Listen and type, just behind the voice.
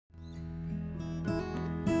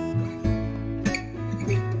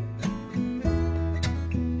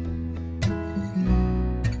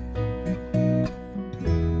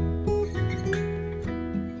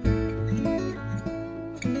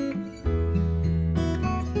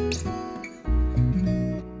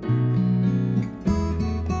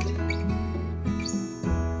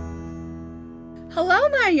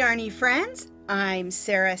Hi Yarny friends, I'm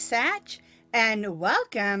Sara Sach and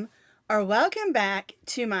welcome back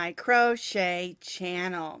to my crochet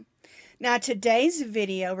channel. Now today's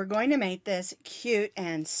video we're going to make this cute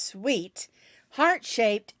and sweet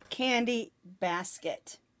heart-shaped candy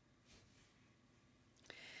basket.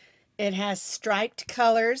 It has striped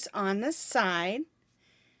colors on the side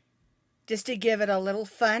just to give it a little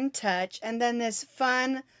fun touch, and then this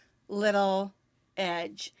fun little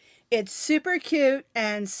edge. It's super cute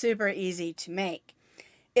and super easy to make.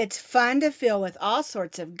 It's fun to fill with all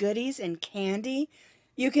sorts of goodies and candy.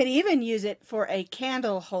 You can even use it for a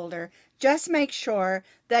candle holder. Just make sure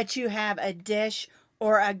that you have a dish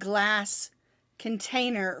or a glass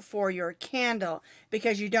container for your candle,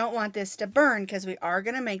 because you don't want this to burn, because we are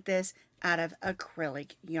going to make this out of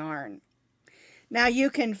acrylic yarn. Now you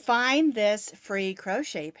can find this free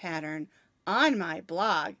crochet pattern on my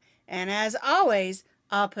blog, and as always,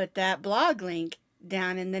 I'll put that blog link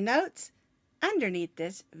down in the notes underneath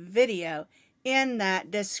this video in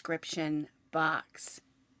that description box.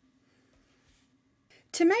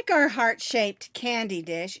 To make our heart-shaped candy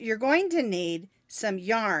dish, you're going to need some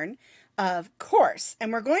yarn, of course,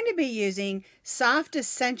 and we're going to be using Soft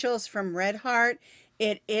Essentials from Red Heart.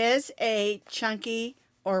 It is a chunky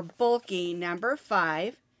or bulky number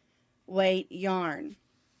 5 weight yarn.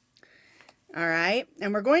 All right,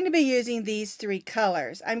 and we're going to be using these 3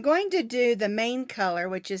 colors. I'm going to do the main color,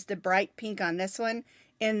 which is the bright pink on this one,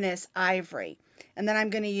 in this ivory. And then I'm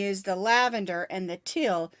going to use the lavender and the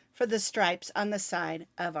teal for the stripes on the side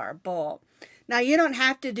of our bowl. Now you don't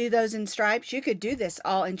have to do those in stripes. You could do this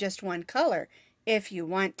all in just one color if you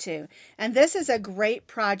want to. And this is a great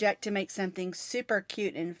project to make something super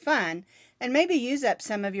cute and fun, and maybe use up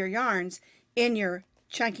some of your yarns in your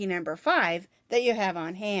chunky number 5 that you have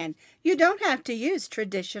on hand. You don't have to use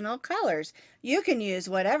traditional colors. You can use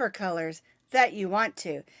whatever colors that you want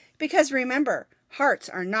to, because remember, hearts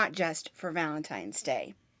are not just for Valentine's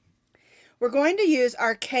Day. We're going to use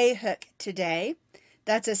our K hook today.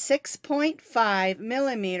 That's a 6.5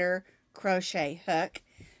 millimeter crochet hook.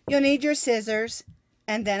 You'll need your scissors,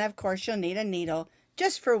 and then of course you'll need a needle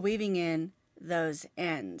just for weaving in those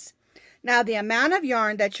ends. Now the amount of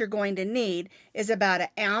yarn that you're going to need is about 1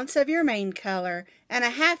 ounce of your main color and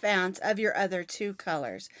 1/2 ounce of your other 2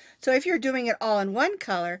 colors. So if you're doing it all in one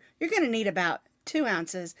color, you're going to need about 2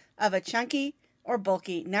 ounces of a chunky or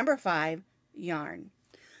bulky number 5 yarn.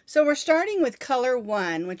 So we're starting with color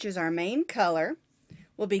 1, which is our main color.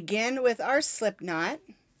 We'll begin with our slip knot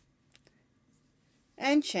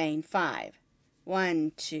and chain 5.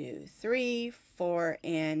 1, 2, 3, 4,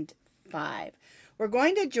 and 5. We're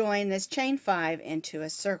going to join this chain 5 into a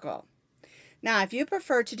circle. Now, if you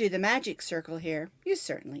prefer to do the magic circle here, you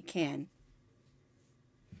certainly can.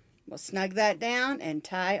 We'll snug that down and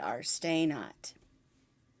tie our stay knot.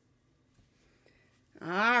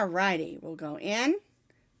 Alrighty, we'll go in,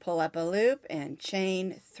 pull up a loop, and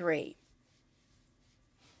chain 3.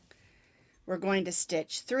 We're going to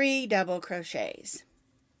stitch 3 double crochets.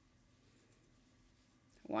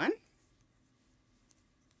 1,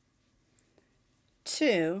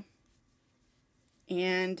 2,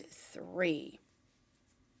 and 3.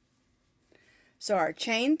 So our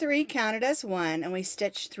chain 3 counted as 1, and we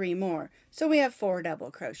stitched 3 more. So we have 4 double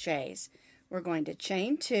crochets. We're going to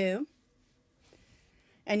chain 2,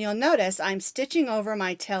 and you'll notice I'm stitching over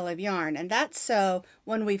my tail of yarn, and that's so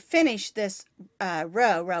when we finish this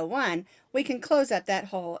row 1, we can close up that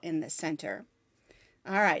hole in the center.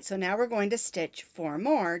 All right, so now we're going to stitch 4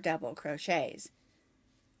 more double crochets.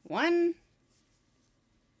 1,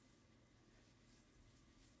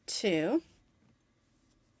 2,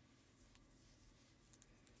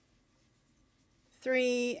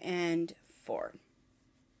 3, and 4.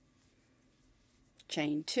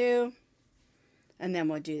 Chain 2, and then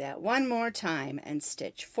we'll do that one more time and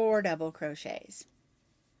stitch 4 double crochets.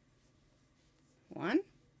 1,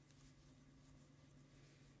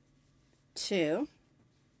 2,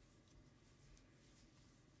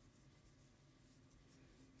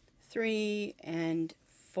 3, and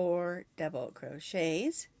 4 double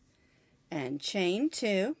crochets, and chain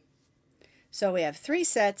 2. So we have 3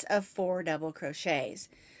 sets of 4 double crochets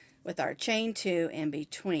with our chain 2 in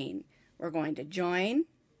between. We're going to join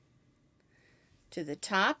to the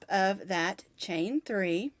top of that chain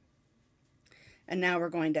 3, and now we're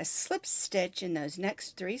going to slip stitch in those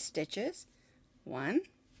next 3 stitches. 1,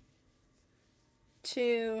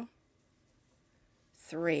 2,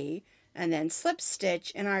 3, and then slip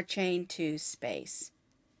stitch in our chain 2 space.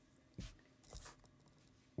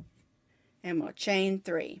 And we'll chain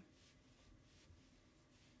 3.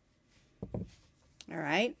 All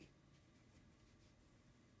right.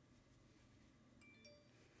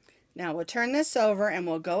 Now we'll turn this over and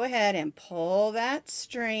we'll go ahead and pull that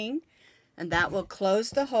string, and that will close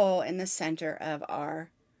the hole in the center of our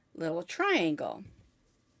little triangle.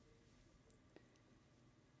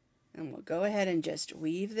 And we'll go ahead and just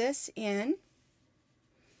weave this in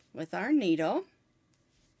with our needle.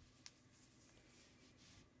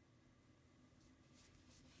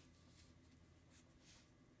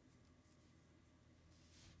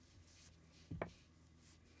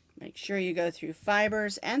 Make sure you go through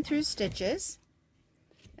fibers and through stitches,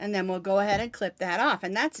 and then we'll go ahead and clip that off,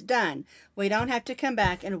 and that's done. We don't have to come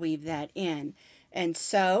back and weave that in. And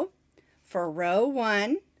so for row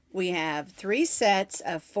 1, we have 3 sets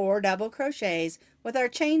of 4 double crochets with our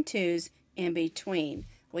chain 2s in between.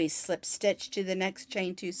 We slip stitch to the next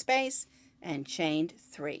chain 2 space and chained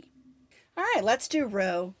 3. All right, let's do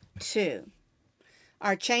row 2.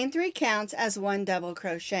 Our chain 3 counts as 1 double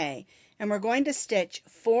crochet, and we're going to stitch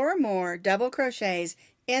 4 more double crochets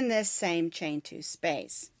in this same chain 2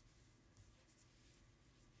 space.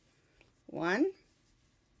 1,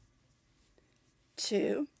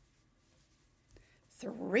 2,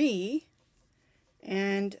 3,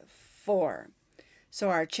 and 4. So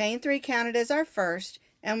our chain 3 counted as our first,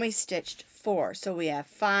 and we stitched 4. So we have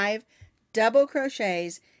 5 double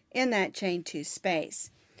crochets in that chain 2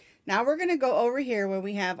 space. Now we're going to go over here where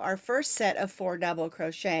we have our first set of 4 double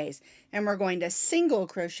crochets, and we're going to single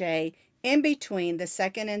crochet in between the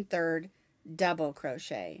second and third double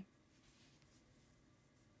crochet.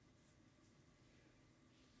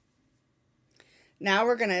 Now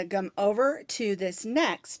we're going to come over to this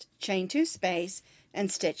next chain 2 space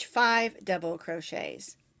and stitch 5 double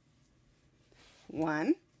crochets.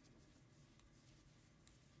 1,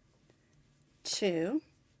 2,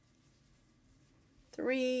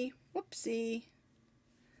 3, whoopsie,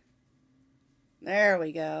 there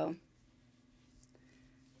we go,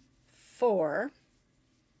 4,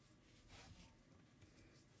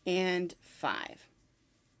 and 5.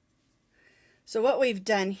 So what we've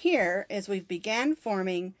done here is we've began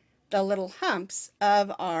forming the little humps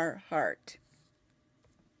of our heart.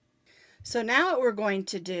 So now what we're going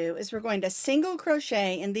to do is we're going to single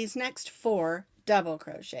crochet in these next 4 double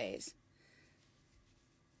crochets.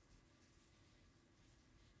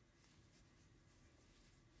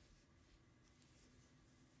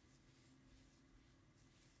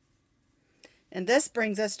 And this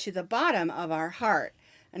brings us to the bottom of our heart.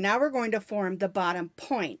 And now we're going to form the bottom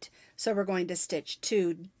point. So we're going to stitch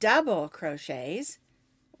 2 double crochets.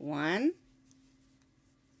 1,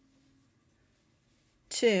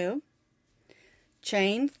 2,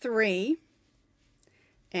 chain 3,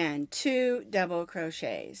 and 2 double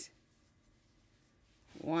crochets.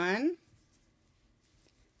 1,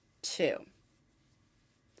 2.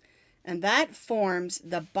 And that forms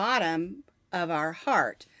the bottom of our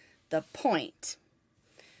heart, the point.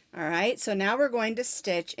 All right, so now we're going to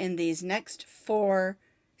stitch in these next 4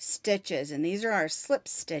 stitches, and these are our slip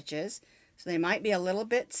stitches, so they might be a little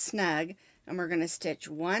bit snug, and we're going to stitch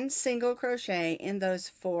 1 single crochet in those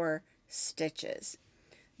 4 stitches.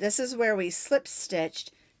 This is where we slip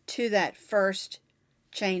stitched to that first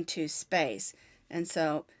chain 2 space, and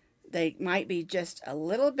so they might be just a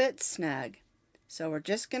little bit snug. So we're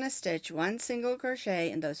just going to stitch 1 single crochet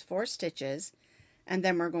in those 4 stitches, and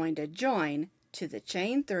then we're going to join to the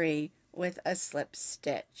chain 3 with a slip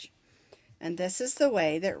stitch. And this is the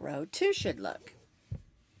way that row 2 should look.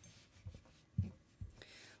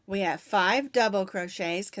 We have 5 double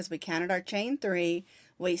crochets because we counted our chain 3.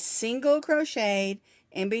 We single crocheted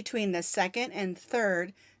in between the second and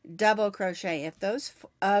third double crochet of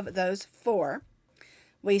those 4.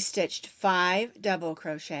 We stitched 5 double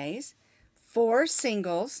crochets, 4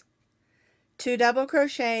 singles, 2 double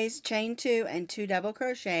crochets, chain 2, and 2 double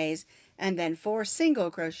crochets, and then 4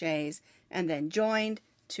 single crochets, and then joined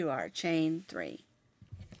to our chain 3.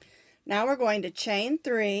 Now we're going to chain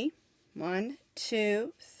 3, 1,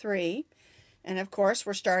 2, 3, and of course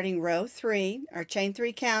we're starting row 3. Our chain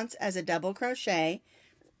 3 counts as a double crochet.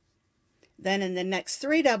 Then in the next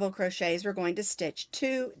 3 double crochets we're going to stitch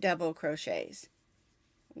 2 double crochets,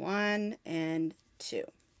 1 and 2.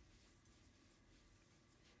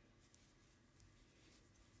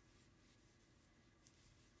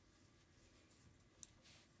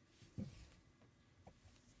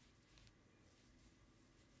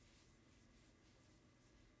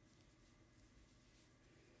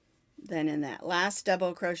 Then in that last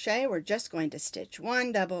double crochet, we're just going to stitch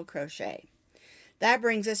 1 double crochet. That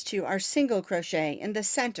brings us to our single crochet in the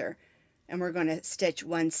center, and we're going to stitch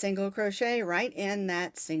 1 single crochet right in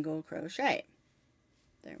that single crochet.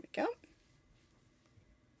 There we go.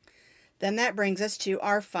 Then that brings us to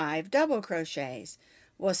our 5 double crochets.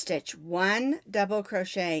 we'll stitch 1 double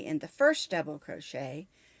crochet in the first double crochet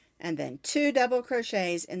and then 2 double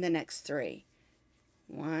crochets in the next 3.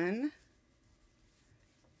 1,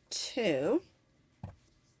 2,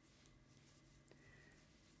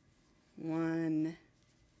 1,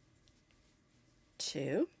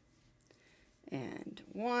 2, and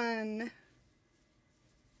 1,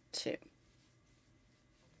 2.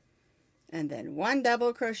 And then 1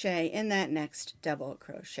 double crochet in that next double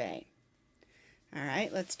crochet. All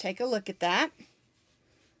right, let's take a look at that.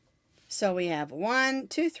 So we have 1,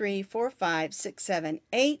 2, 3, 4, 5, 6, 7,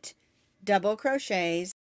 8 double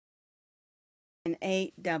crochets and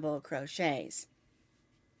 8 double crochets.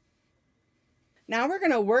 Now we're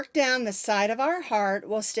going to work down the side of our heart.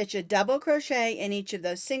 We'll stitch a double crochet in each of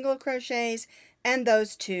those single crochets and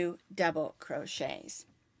those 2 double crochets.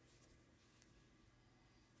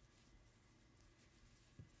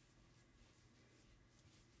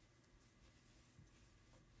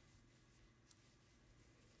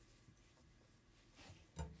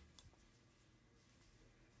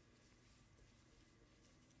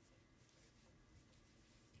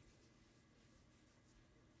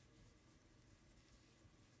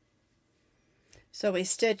 So we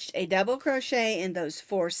stitched a double crochet in those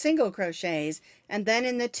 4 single crochets and then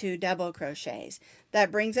in the 2 double crochets.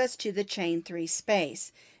 That brings us to the chain 3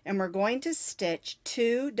 space, and we're going to stitch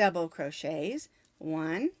 2 double crochets,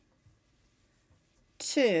 1,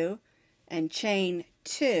 2, and chain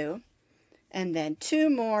 2, and then 2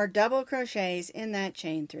 more double crochets in that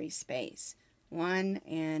chain 3 space, 1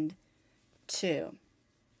 and 2.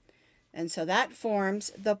 And so that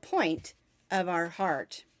forms the point of our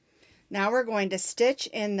heart. Now we're going to stitch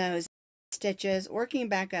in those stitches, working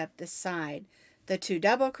back up the side, the 2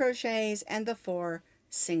 double crochets and the 4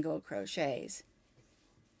 single crochets.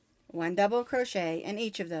 1 double crochet in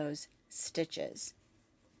each of those stitches.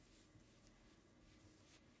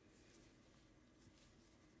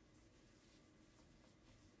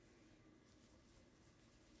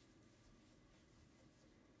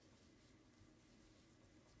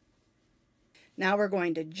 Now we're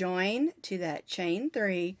going to join to that chain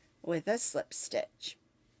 3 with a slip stitch.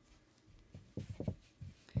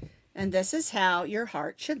 And this is how your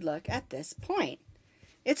heart should look at this point.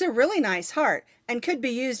 It's a really nice heart and could be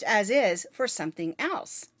used as is for something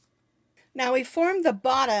else. Now we formed the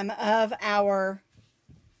bottom of our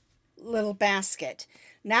little basket.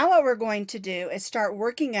 Now what we're going to do is start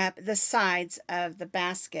working up the sides of the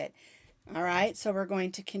basket. All right, so we're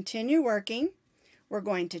going to continue working. We're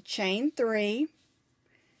going to chain 3.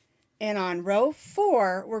 And on row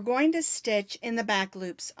 4, we're going to stitch in the back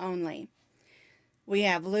loops only. We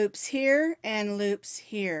have loops here and loops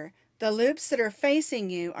here. The loops that are facing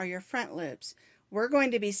you are your front loops. We're going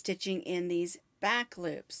to be stitching in these back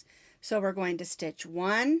loops. So we're going to stitch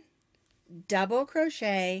 1 double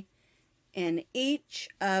crochet in each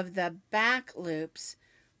of the back loops,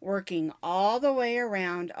 working all the way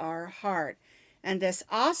around our heart. And this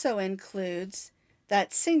also includes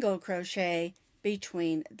that single crochet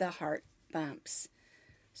between the heart bumps.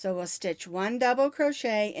 So we'll stitch 1 double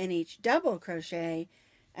crochet in each double crochet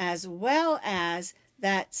as well as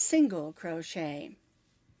that single crochet.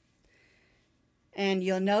 And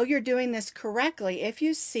you'll know you're doing this correctly if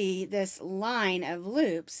you see this line of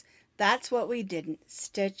loops. That's what we didn't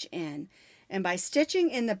stitch in. And by stitching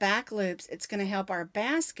in the back loops, it's going to help our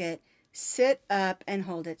basket sit up and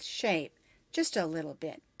hold its shape just a little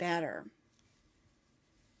bit better.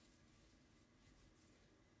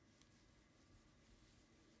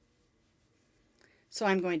 So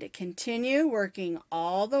I'm going to continue working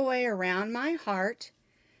all the way around my heart,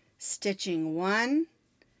 stitching 1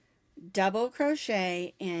 double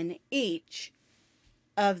crochet in each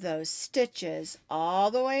of those stitches all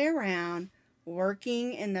the way around,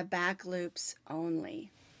 working in the back loops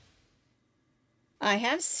only. I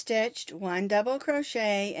have stitched 1 double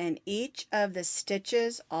crochet in each of the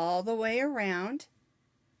stitches all the way around.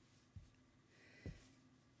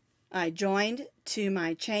 I joined to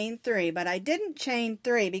my chain 3, but I didn't chain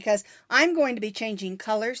 3 because I'm going to be changing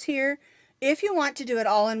colors here. If you want to do it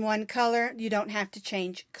all in one color, you don't have to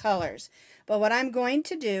change colors. But what I'm going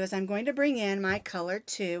to do is I'm going to bring in my color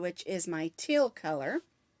 2, which is my teal color.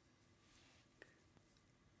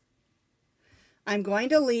 I'm going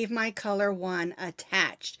to leave my color 1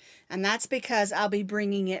 attached, and that's because I'll be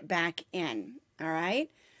bringing it back in. All right,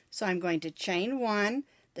 so I'm going to chain 1.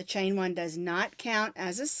 The chain 1 does not count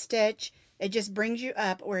as a stitch. It just brings you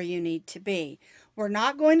up where you need to be. We're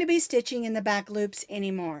not going to be stitching in the back loops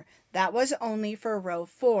anymore. That was only for row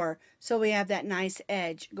 4, so we have that nice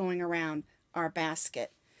edge going around our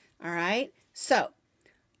basket. All right, so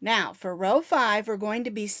now for row 5, we're going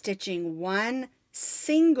to be stitching 1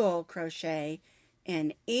 single crochet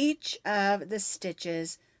in each of the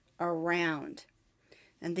stitches around.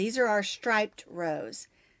 And these are our striped rows.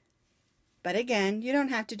 But again, you don't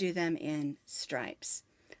have to do them in stripes.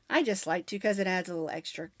 I just like to because it adds a little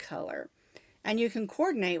extra color. And you can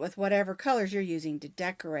coordinate with whatever colors you're using to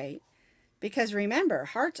decorate. Because remember,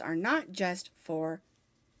 hearts are not just for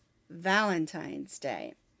Valentine's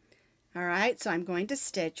Day. Alright, so I'm going to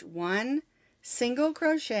stitch one single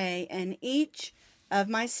crochet in each of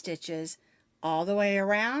my stitches all the way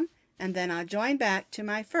around, and then I'll join back to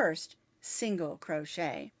my first single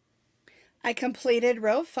crochet. I completed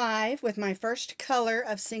row 5 with my first color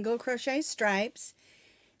of single crochet stripes,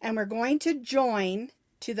 and we're going to join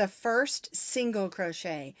to the first single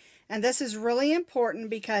crochet. And this is really important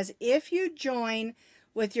because if you join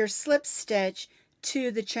with your slip stitch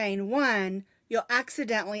to the chain 1, you'll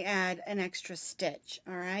accidentally add an extra stitch.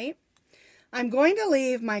 All right, I'm going to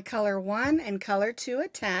leave my color 1 and color 2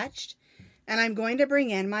 attached, and I'm going to bring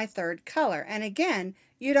in my third color. And again,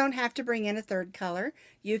 you don't have to bring in a third color.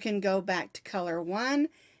 You can go back to color 1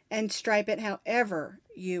 and stripe it however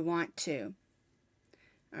you want to.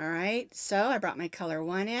 All right, so I brought my color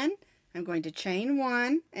 1 in. I'm going to chain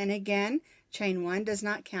 1, and again, chain 1 does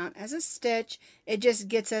not count as a stitch. It just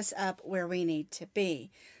gets us up where we need to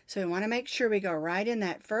be. So we want to make sure we go right in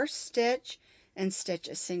that first stitch and stitch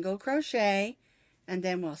a single crochet, and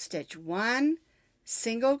then we'll stitch 1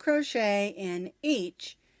 single crochet in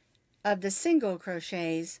each of the single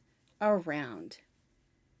crochets around,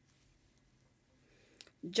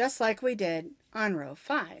 just like we did on row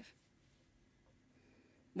 5.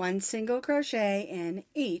 1 single crochet in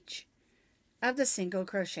each of the single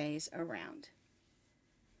crochets around.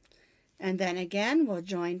 And then again, we'll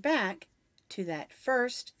join back to that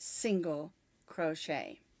first single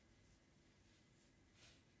crochet.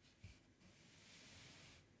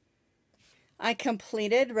 I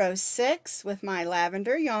completed row 6 with my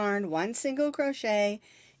lavender yarn, 1 single crochet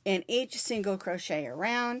in each single crochet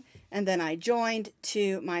around, and then I joined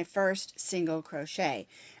to my first single crochet.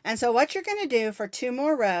 And so what you're going to do for 2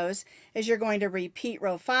 more rows is you're going to repeat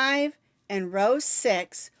row 5 and row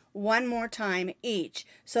 6 one more time each.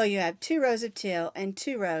 So you have 2 rows of teal and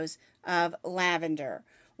 2 rows of lavender.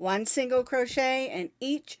 1 single crochet in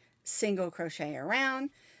each single crochet around,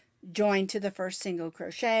 join to the first single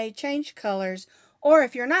crochet, change colors, or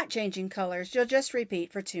if you're not changing colors, you'll just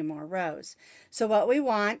repeat for 2 more rows. So what we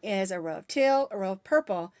want is a row of teal, a row of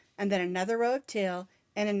purple, and then another row of teal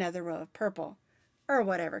and another row of purple, or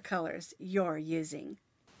whatever colors you're using.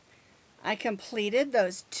 I completed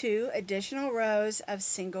those 2 additional rows of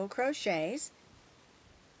single crochets.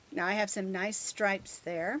 Now I have some nice stripes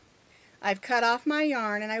there. I've cut off my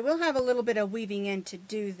yarn, and I will have a little bit of weaving in to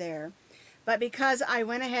do there. But because I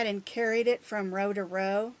went ahead and carried it from row to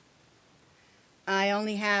row, I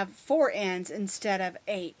only have 4 ends instead of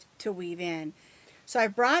 8 to weave in. So I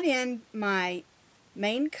brought in my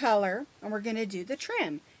main color, and we're going to do the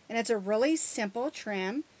trim. And it's a really simple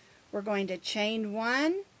trim. We're going to chain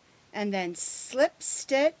 1 and then slip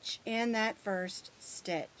stitch in that first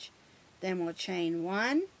stitch. Then we'll chain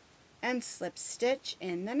 1 and slip stitch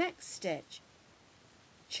in the next stitch.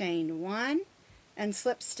 Chain 1 and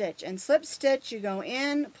slip stitch. And slip stitch, you go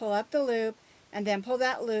in, pull up the loop, and then pull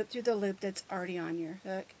that loop through the loop that's already on your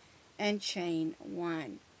hook and chain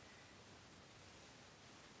 1.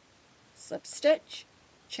 Slip stitch,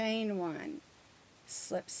 chain 1.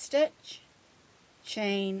 Slip stitch,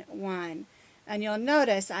 chain 1. And you'll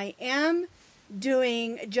notice I am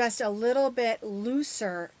doing just a little bit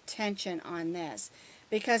looser tension on this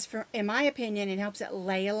because in my opinion it helps it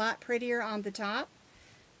lay a lot prettier on the top.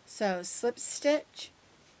 So slip stitch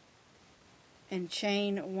and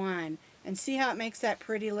chain 1, and see how it makes that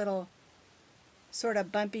pretty little sort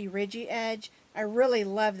of bumpy ridgy edge. I really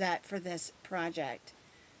love that for this project.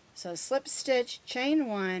 So slip stitch, chain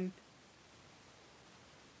 1,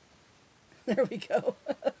 there we go.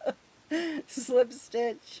 Slip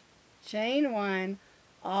stitch, chain 1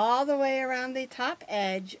 all the way around the top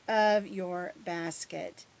edge of your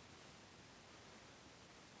basket.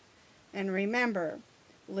 And remember,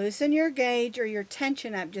 loosen your gauge or your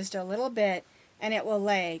tension up just a little bit and it will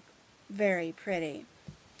lay very pretty.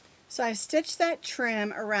 So I've stitched that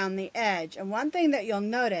trim around the edge, and one thing that you'll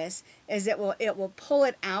notice is it will pull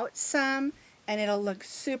it out some and it'll look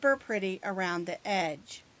super pretty around the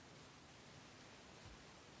edge.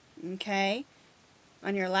 Okay,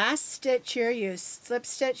 on your last stitch here, you slip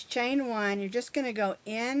stitch, chain 1. You're just going to go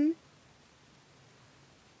in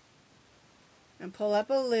and pull up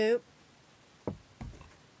a loop.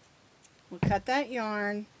 We'll cut that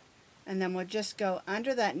yarn, and then we'll just go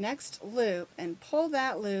under that next loop and pull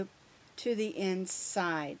that loop to the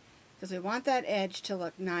inside because we want that edge to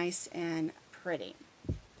look nice and pretty.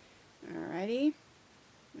 Alrighty,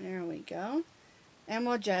 there we go. And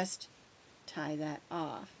we'll just tie that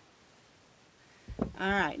off.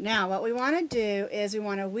 Alright, now what we want to do is we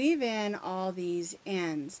want to weave in all these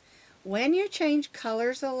ends. When you change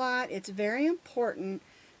colors a lot, it's very important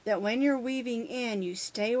that when you're weaving in, you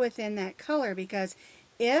stay within that color, because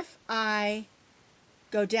if I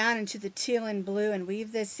go down into the teal and blue and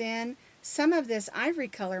weave this in, some of this ivory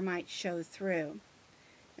color might show through.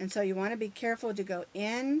 And so you want to be careful to go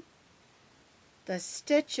in the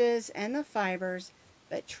stitches and the fibers,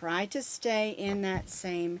 but try to stay in that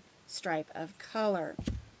same stripe of color.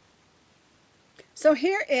 So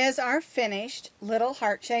here is our finished little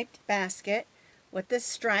heart-shaped basket with the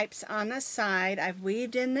stripes on the side. I've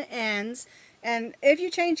weaved in the ends, and if you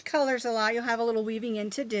change colors a lot, you'll have a little weaving in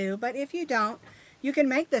to do, but if you don't, you can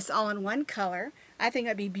make this all in one color. I think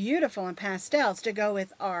it'd be beautiful in pastels to go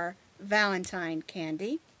with our Valentine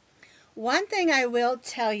candy. One thing I will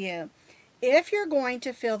tell you, if you're going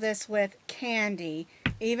to fill this with candy,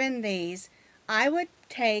 even these, I would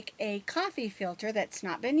take a coffee filter that's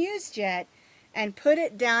not been used yet and put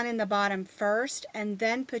it down in the bottom first and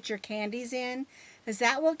then put your candies in, because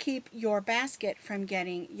that will keep your basket from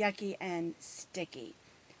getting yucky and sticky.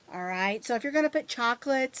 Alright, so if you're going to put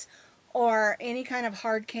chocolates or any kind of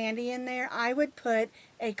hard candy in there, I would put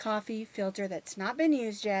a coffee filter that's not been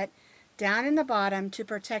used yet down in the bottom to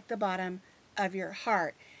protect the bottom of your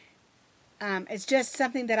heart. It's just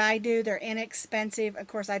something that I do. They're inexpensive. Of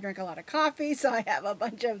course, I drink a lot of coffee, so I have a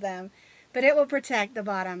bunch of them. But it will protect the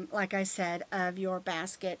bottom, like I said, of your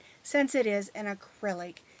basket, since it is an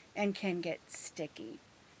acrylic and can get sticky.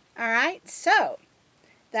 Alright, so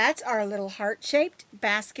that's our little heart-shaped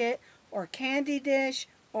basket or candy dish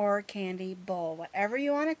or candy bowl, whatever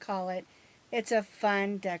you want to call it. It's a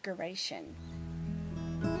fun decoration.